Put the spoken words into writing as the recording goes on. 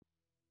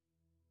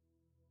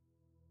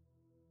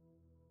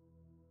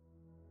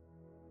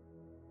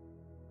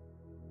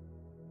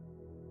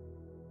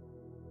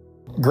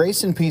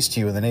Grace and peace to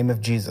you in the name of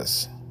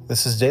Jesus.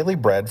 This is Daily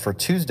Bread for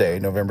Tuesday,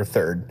 November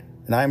 3rd,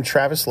 and I am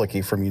Travis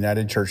Lickey from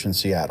United Church in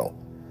Seattle.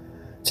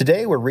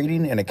 Today we're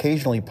reading and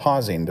occasionally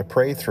pausing to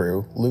pray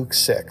through Luke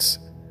 6.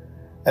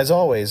 As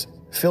always,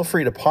 feel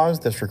free to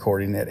pause this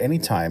recording at any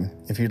time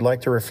if you'd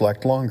like to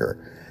reflect longer,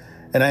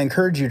 and I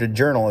encourage you to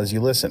journal as you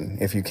listen,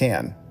 if you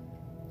can.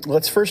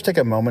 Let's first take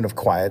a moment of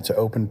quiet to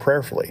open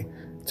prayerfully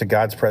to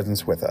God's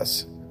presence with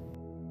us.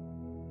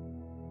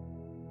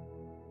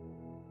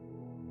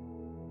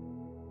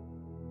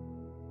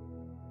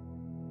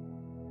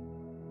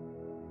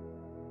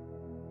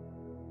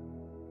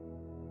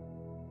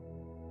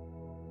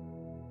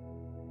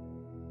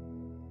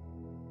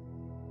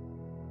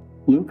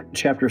 Luke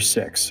chapter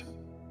 6.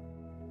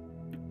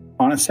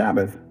 On a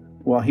Sabbath,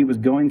 while he was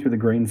going through the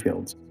grain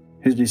fields,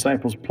 his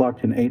disciples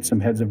plucked and ate some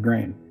heads of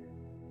grain,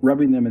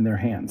 rubbing them in their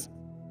hands.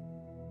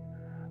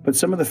 But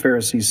some of the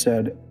Pharisees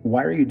said,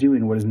 "Why are you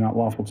doing what is not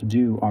lawful to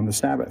do on the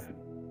Sabbath?"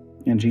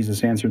 And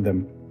Jesus answered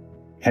them,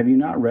 "Have you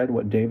not read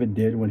what David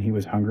did when he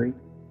was hungry,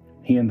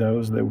 he and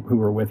those who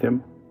were with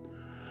him?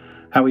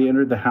 How he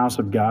entered the house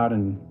of God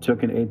and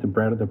took and ate the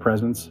bread of the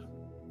presence,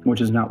 which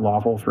is not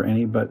lawful for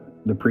any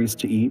but the priest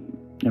to eat,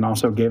 and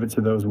also gave it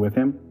to those with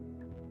him?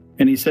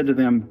 And he said to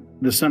them,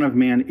 the Son of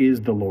Man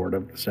is the Lord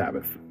of the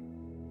Sabbath."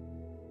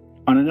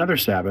 On another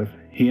Sabbath,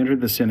 he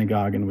entered the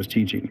synagogue and was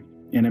teaching,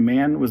 and a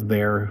man was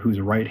there whose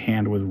right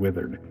hand was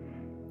withered.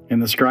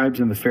 And the scribes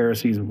and the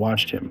Pharisees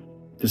watched him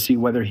to see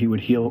whether he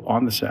would heal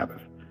on the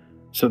Sabbath,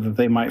 so that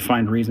they might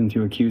find reason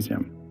to accuse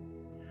him.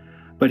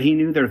 But he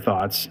knew their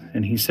thoughts,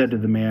 and he said to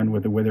the man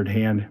with the withered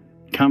hand,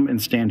 "Come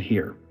and stand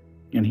here."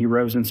 And he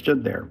rose and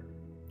stood there.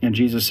 And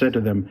Jesus said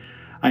to them,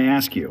 "I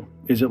ask you,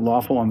 is it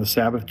lawful on the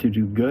Sabbath to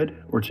do good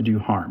or to do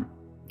harm,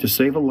 to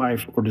save a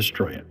life or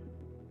destroy it?"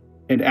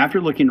 And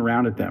after looking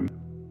around at them,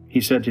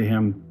 he said to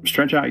him,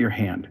 "Stretch out your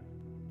hand."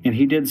 And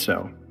he did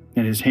so,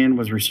 and his hand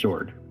was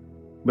restored.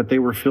 But they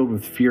were filled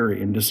with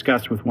fury and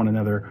discussed with one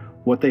another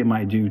what they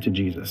might do to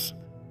Jesus.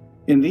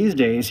 In these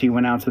days he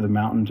went out to the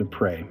mountain to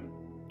pray,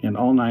 and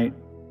all night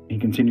he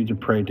continued to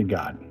pray to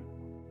God.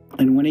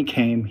 And when he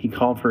came, he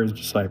called for his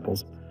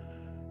disciples,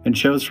 and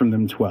chose from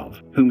them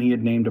 12, whom he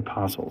had named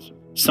apostles: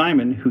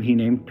 Simon, who he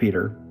named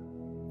Peter,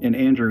 and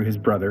Andrew his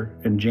brother,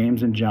 and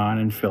James and John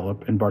and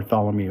Philip and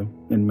Bartholomew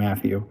and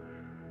Matthew,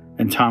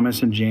 and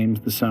Thomas and James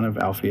the son of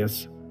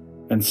Alphaeus,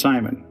 and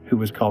Simon, who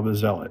was called the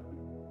Zealot,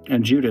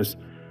 and Judas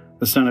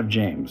the son of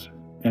James,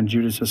 and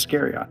Judas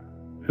Iscariot,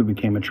 who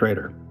became a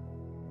traitor.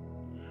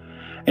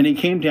 And he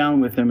came down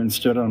with them and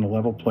stood on a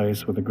level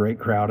place with a great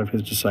crowd of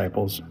his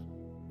disciples,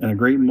 and a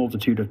great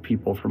multitude of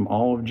people from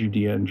all of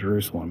Judea and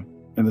Jerusalem,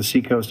 and the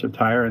seacoast of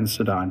Tyre and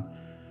Sidon,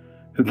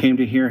 who came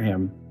to hear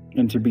him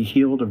and to be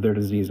healed of their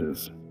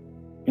diseases.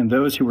 And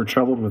those who were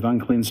troubled with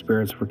unclean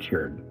spirits were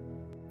cured.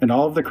 And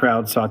all of the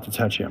crowd sought to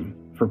touch him,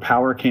 for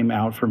power came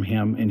out from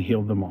him and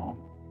healed them all.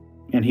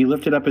 And he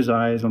lifted up his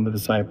eyes on the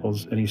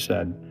disciples, and he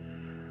said,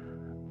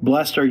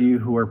 "Blessed are you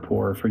who are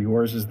poor, for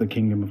yours is the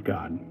kingdom of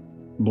God.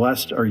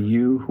 Blessed are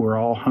you who are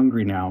all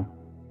hungry now,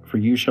 for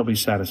you shall be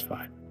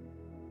satisfied.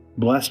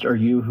 Blessed are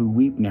you who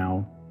weep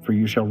now, for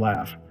you shall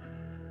laugh.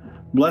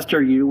 Blessed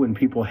are you when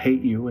people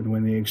hate you and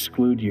when they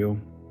exclude you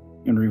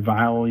and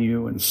revile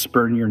you and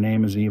spurn your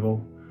name as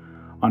evil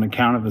on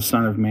account of the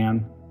Son of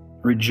Man.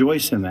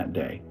 Rejoice in that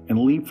day and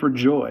leap for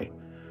joy,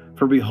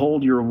 for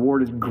behold, your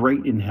reward is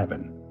great in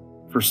heaven,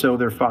 for so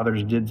their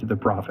fathers did to the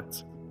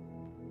prophets.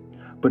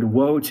 But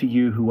woe to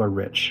you who are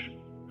rich,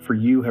 for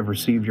you have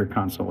received your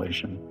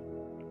consolation.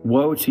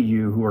 Woe to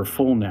you who are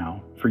full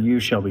now, for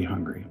you shall be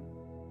hungry.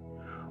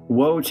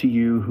 Woe to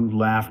you who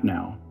laugh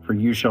now, for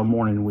you shall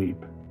mourn and weep.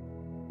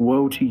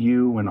 Woe to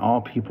you when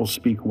all people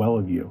speak well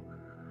of you,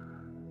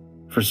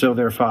 for so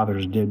their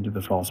fathers did to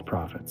the false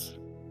prophets.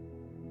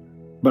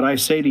 But I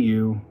say to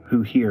you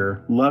who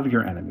hear, love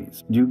your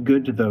enemies, do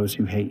good to those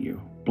who hate you,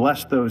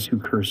 bless those who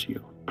curse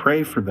you,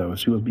 pray for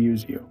those who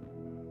abuse you.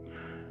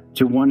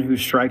 To one who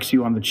strikes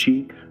you on the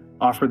cheek,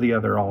 offer the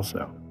other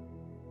also.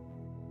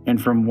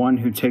 And from one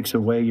who takes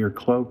away your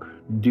cloak,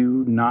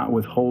 do not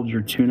withhold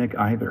your tunic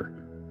either.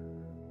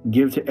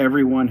 Give to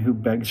everyone who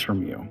begs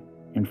from you,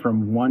 and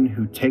from one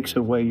who takes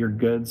away your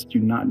goods, do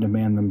not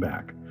demand them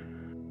back.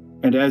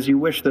 And as you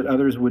wish that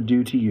others would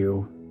do to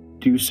you,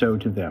 do so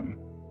to them.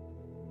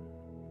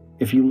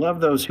 If you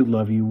love those who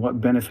love you, what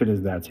benefit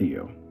is that to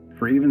you?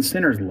 For even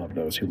sinners love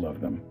those who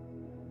love them.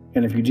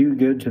 And if you do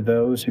good to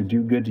those who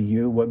do good to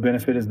you, what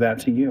benefit is that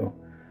to you?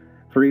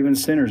 For even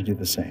sinners do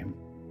the same.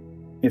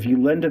 If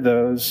you lend to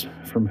those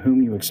from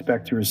whom you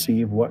expect to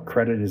receive, what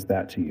credit is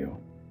that to you?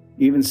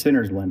 Even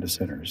sinners lend to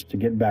sinners to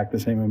get back the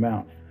same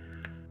amount.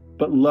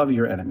 But love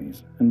your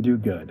enemies and do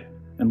good,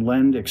 and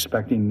lend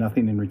expecting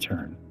nothing in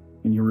return,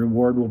 and your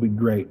reward will be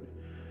great,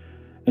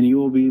 and you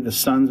will be the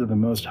sons of the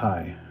Most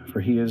High, for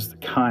he is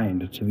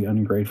kind to the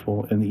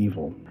ungrateful and the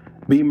evil.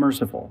 Be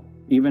merciful,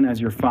 even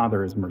as your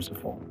Father is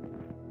merciful.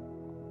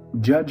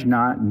 Judge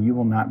not, and you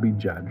will not be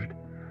judged.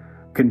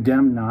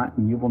 Condemn not,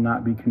 and you will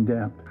not be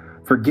condemned.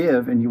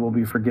 Forgive, and you will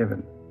be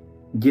forgiven.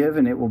 Give,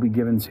 and it will be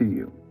given to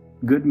you.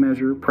 Good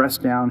measure,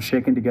 pressed down,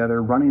 shaken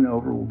together, running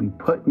over, will be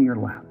put in your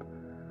lap.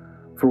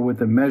 For with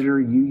the measure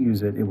you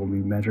use it will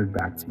be measured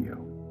back to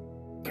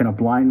you. Can a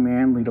blind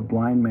man lead a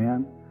blind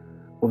man?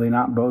 Will they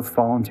not both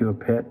fall into a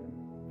pit?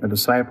 A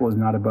disciple is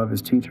not above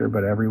his teacher,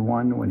 but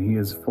everyone, when he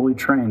is fully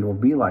trained, will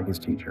be like his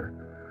teacher.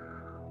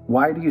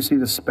 Why do you see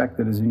the speck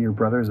that is in your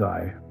brother's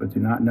eye, but do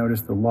not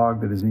notice the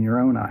log that is in your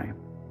own eye?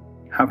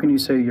 How can you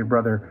say to your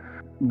brother,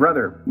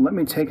 "Brother, let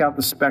me take out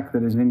the speck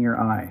that is in your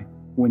eye,"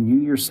 when you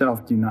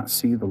yourself do not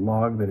see the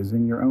log that is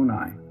in your own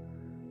eye?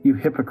 You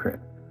hypocrite!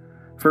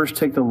 First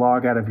take the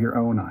log out of your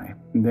own eye,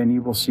 and then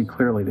you will see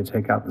clearly to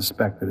take out the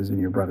speck that is in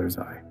your brother's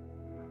eye.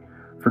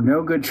 For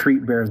no good tree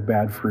bears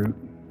bad fruit,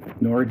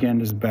 nor again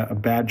does a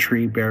bad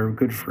tree bear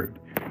good fruit.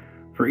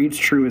 For each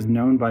tree is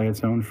known by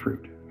its own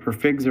fruit. For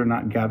figs are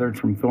not gathered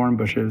from thorn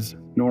bushes,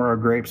 nor are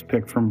grapes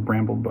picked from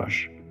bramble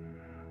bush.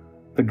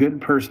 The good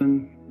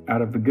person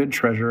out of the good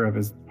treasure of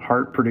his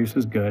heart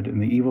produces good,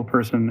 and the evil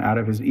person out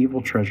of his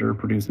evil treasure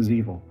produces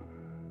evil.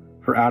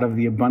 For out of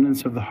the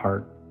abundance of the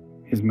heart,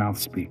 his mouth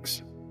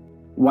speaks.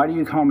 Why do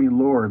you call me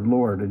Lord,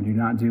 Lord, and do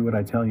not do what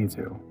I tell you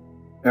to?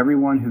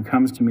 Everyone who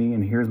comes to me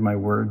and hears my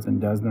words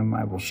and does them,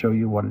 I will show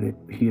you what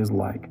he is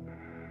like.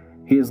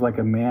 He is like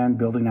a man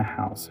building a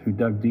house, who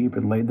dug deep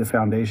and laid the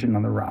foundation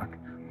on the rock.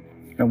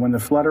 And when the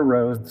flood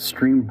arose, the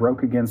stream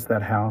broke against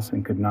that house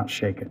and could not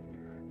shake it,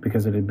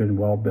 because it had been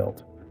well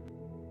built.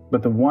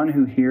 But the one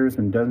who hears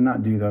and does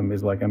not do them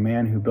is like a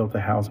man who built a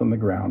house on the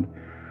ground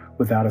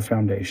without a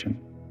foundation.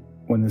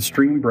 When the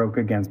stream broke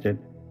against it,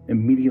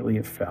 immediately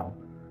it fell,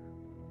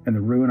 and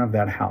the ruin of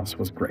that house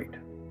was great.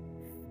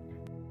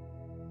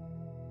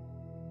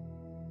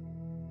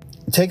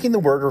 Taking the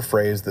word or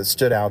phrase that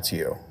stood out to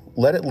you,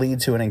 let it lead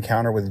to an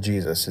encounter with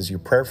Jesus as you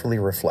prayerfully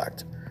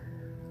reflect.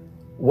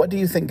 What do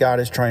you think God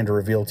is trying to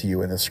reveal to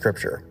you in this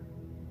scripture?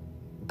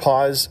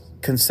 Pause,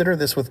 consider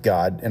this with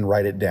God, and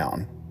write it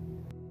down.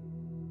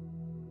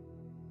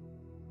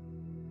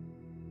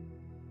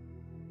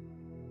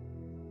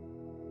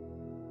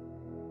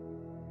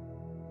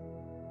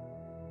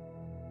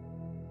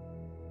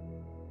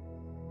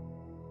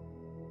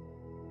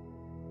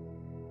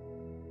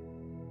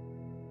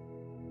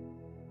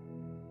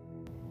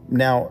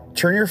 Now,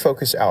 turn your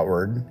focus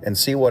outward and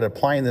see what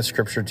applying this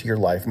scripture to your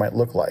life might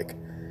look like.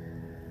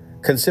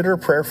 Consider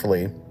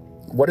prayerfully,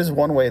 what is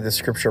one way this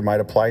scripture might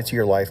apply to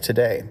your life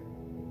today?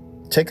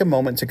 Take a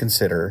moment to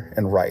consider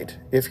and write,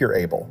 if you're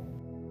able.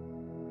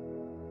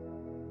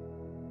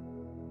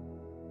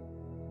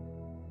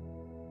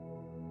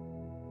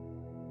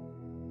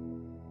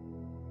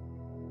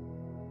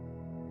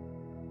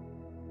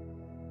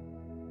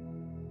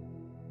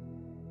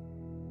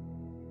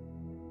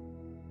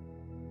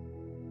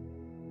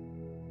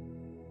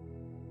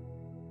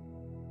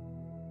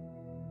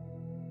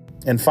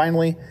 And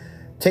finally,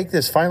 take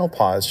this final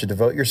pause to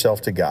devote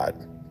yourself to God,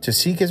 to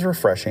seek His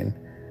refreshing,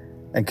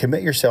 and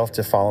commit yourself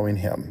to following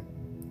Him.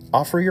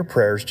 Offer your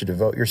prayers to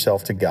devote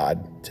yourself to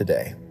God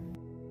today.